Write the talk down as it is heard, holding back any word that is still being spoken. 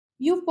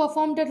You've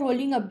performed a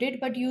rolling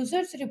update, but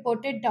users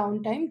reported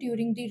downtime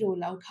during the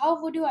rollout.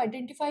 How would you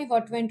identify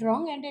what went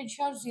wrong and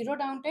ensure zero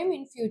downtime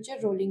in future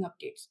rolling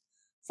updates?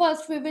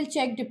 First, we will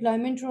check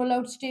deployment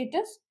rollout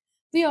status.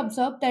 We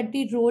observed that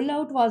the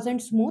rollout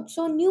wasn't smooth,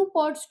 so new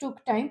pods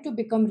took time to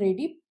become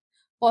ready,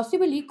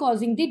 possibly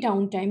causing the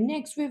downtime.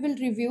 Next, we will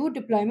review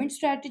deployment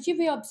strategy.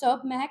 We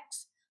observe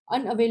max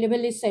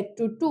unavailable is set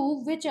to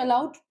 2, which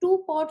allowed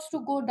two pods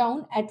to go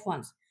down at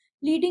once,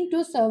 leading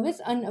to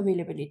service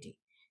unavailability.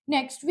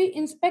 Next, we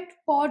inspect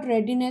pod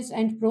readiness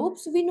and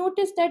probes. We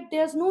notice that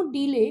there's no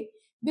delay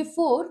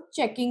before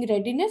checking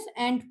readiness,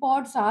 and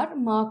pods are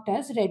marked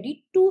as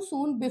ready too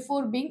soon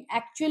before being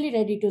actually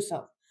ready to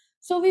serve.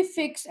 So we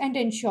fix and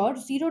ensure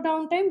zero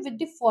downtime with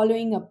the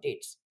following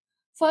updates.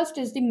 First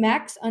is the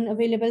max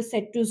unavailable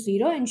set to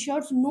 0,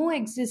 ensures no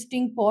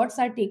existing pods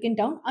are taken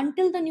down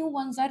until the new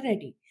ones are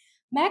ready.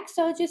 Max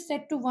surge is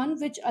set to 1,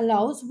 which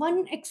allows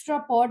one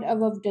extra pod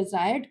above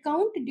desired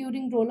count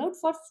during rollout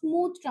for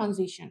smooth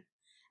transition.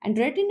 And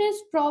readiness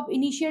probe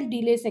initial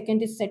delay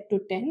second is set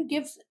to 10,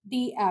 gives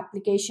the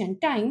application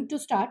time to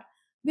start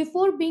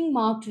before being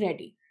marked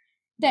ready.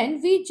 Then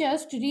we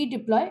just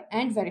redeploy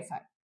and verify.